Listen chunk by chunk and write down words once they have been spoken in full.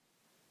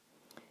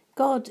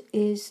God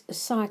is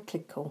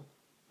cyclical.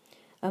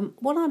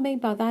 What I mean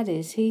by that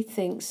is he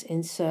thinks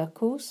in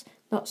circles,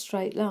 not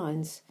straight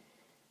lines.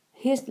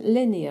 He isn't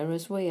linear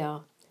as we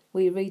are.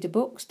 We read a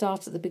book,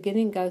 start at the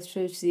beginning, go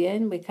through to the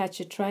end, we catch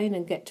a train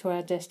and get to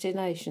our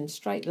destination,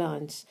 straight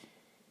lines.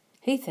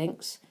 He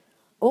thinks,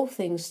 all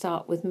things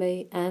start with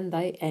me and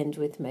they end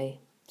with me.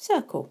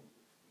 Circle.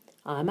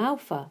 I'm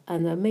Alpha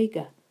and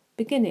Omega,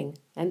 beginning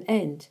and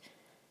end,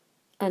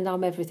 and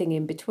I'm everything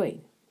in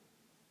between.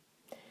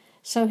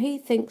 So he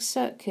thinks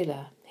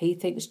circular, he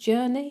thinks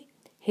journey,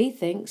 he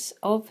thinks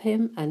of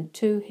him and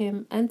to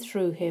him and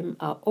through him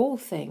are all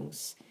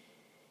things.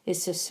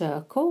 It's a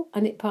circle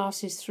and it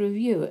passes through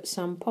you at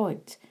some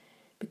point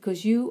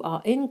because you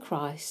are in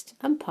Christ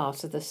and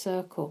part of the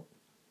circle.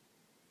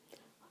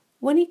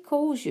 When he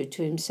calls you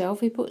to himself,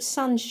 he puts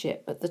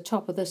sonship at the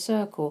top of the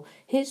circle.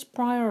 His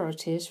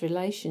priority is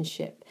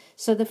relationship.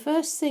 So the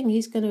first thing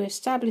he's going to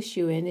establish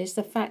you in is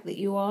the fact that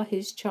you are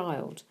his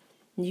child.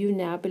 You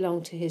now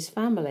belong to his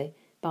family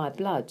by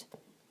blood.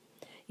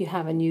 You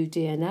have a new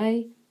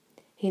DNA.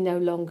 He no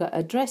longer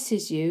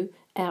addresses you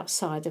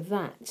outside of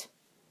that.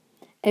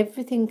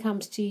 Everything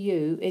comes to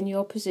you in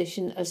your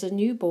position as a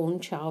newborn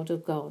child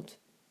of God.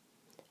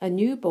 A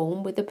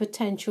newborn with the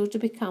potential to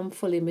become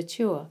fully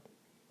mature.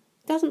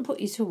 Doesn't put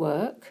you to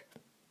work.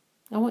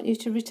 I want you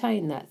to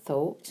retain that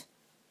thought.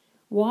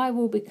 Why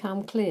will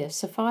become clear.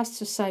 Suffice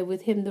to say,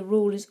 with him the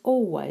rule is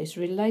always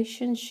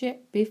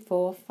relationship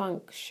before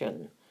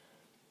function.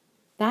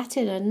 That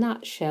in a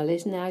nutshell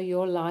is now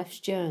your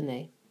life's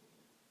journey.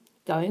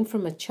 Going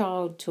from a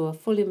child to a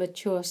fully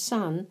mature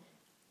son,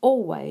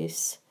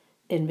 always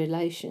in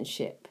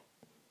relationship.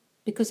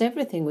 Because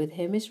everything with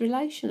him is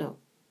relational.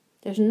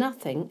 There's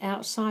nothing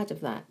outside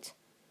of that.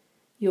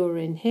 You're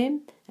in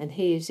him and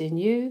he is in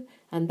you,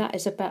 and that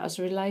is about as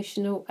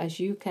relational as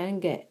you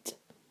can get.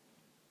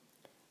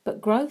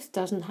 But growth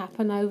doesn't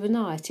happen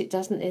overnight. It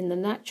doesn't in the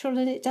natural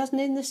and it doesn't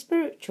in the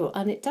spiritual,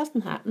 and it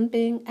doesn't happen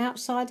being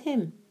outside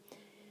him.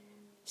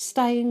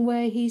 Staying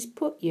where he's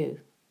put you,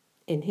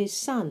 in his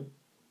Son.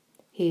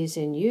 He is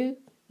in you,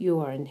 you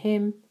are in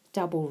him,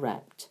 double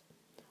wrapped.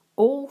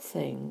 All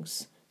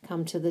things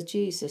come to the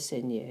Jesus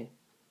in you.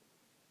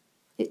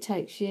 It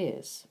takes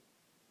years.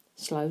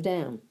 Slow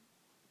down.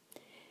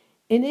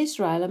 In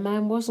Israel, a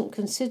man wasn't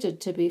considered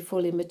to be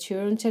fully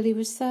mature until he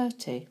was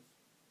 30.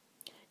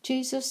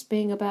 Jesus,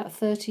 being about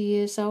 30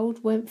 years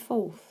old, went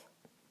forth.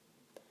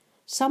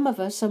 Some of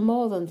us are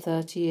more than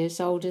 30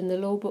 years old in the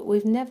Lord, but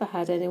we've never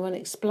had anyone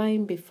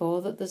explain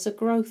before that there's a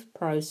growth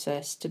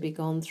process to be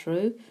gone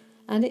through,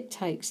 and it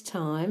takes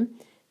time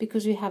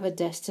because we have a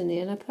destiny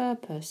and a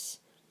purpose.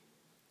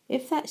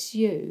 If that's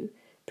you,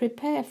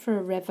 prepare for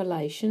a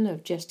revelation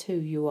of just who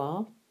you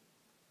are.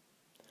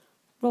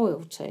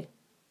 Royalty.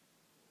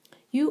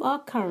 You are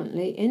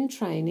currently in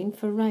training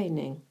for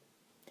reigning.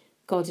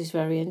 God is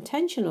very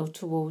intentional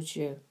towards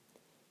you.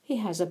 He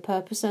has a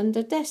purpose and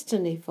a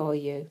destiny for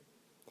you.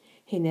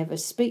 He never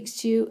speaks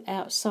to you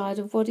outside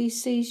of what he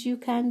sees you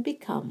can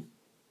become.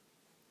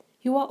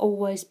 You are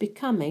always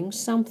becoming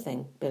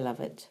something,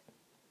 beloved.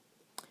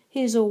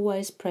 He is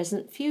always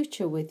present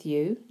future with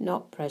you,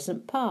 not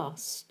present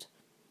past.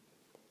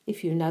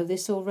 If you know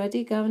this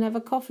already, go and have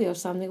a coffee or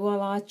something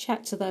while I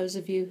chat to those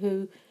of you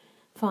who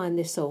find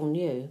this all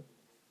new.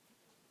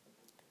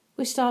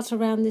 We start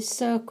around this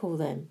circle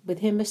then, with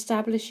him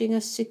establishing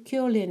us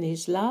securely in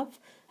his love,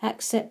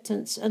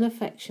 acceptance and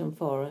affection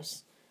for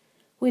us.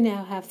 We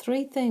now have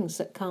three things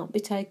that can't be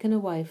taken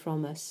away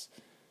from us: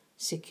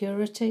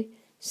 security,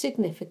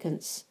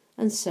 significance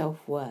and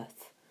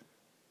self-worth.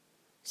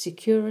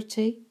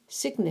 Security,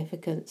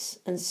 significance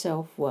and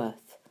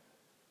self-worth.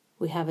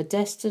 We have a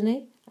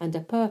destiny and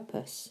a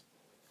purpose.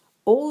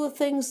 All the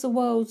things the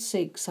world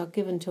seeks are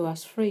given to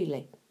us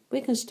freely. We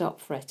can stop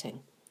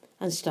fretting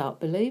and start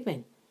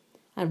believing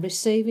and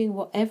receiving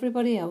what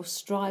everybody else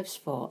strives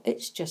for.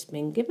 It's just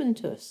been given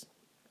to us.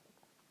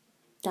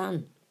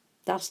 Done.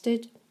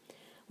 Dusted.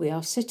 We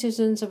are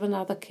citizens of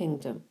another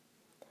kingdom.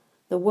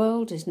 The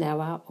world is now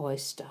our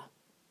oyster.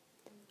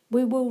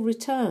 We will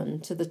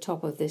return to the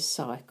top of this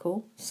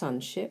cycle,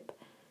 sonship,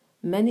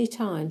 many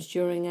times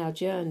during our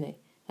journey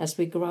as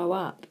we grow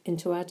up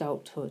into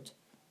adulthood.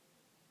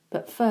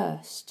 But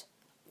first,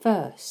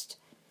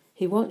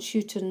 he wants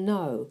you to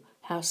know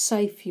how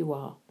safe you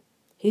are.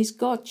 He's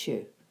got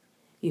you.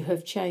 You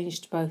have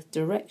changed both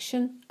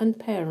direction and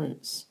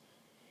parents.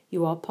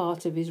 You are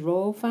part of his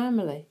royal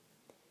family.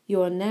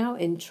 You are now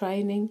in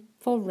training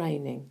for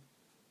reigning.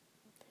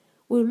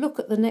 We'll look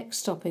at the next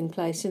stopping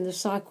place in the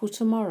cycle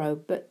tomorrow,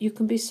 but you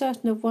can be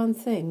certain of one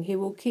thing: he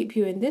will keep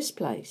you in this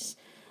place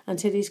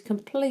until he's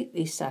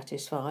completely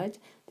satisfied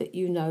that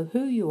you know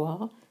who you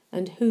are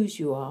and whose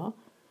you are,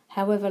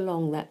 however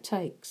long that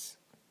takes.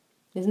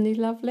 Isn't he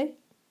lovely?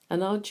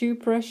 And aren't you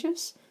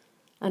precious?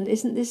 And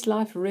isn't this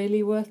life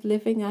really worth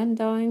living and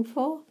dying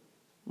for?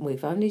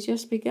 We've only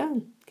just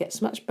begun. Gets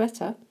much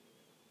better.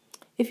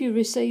 If you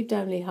received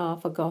only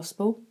half a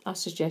gospel, I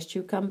suggest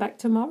you come back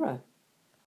tomorrow.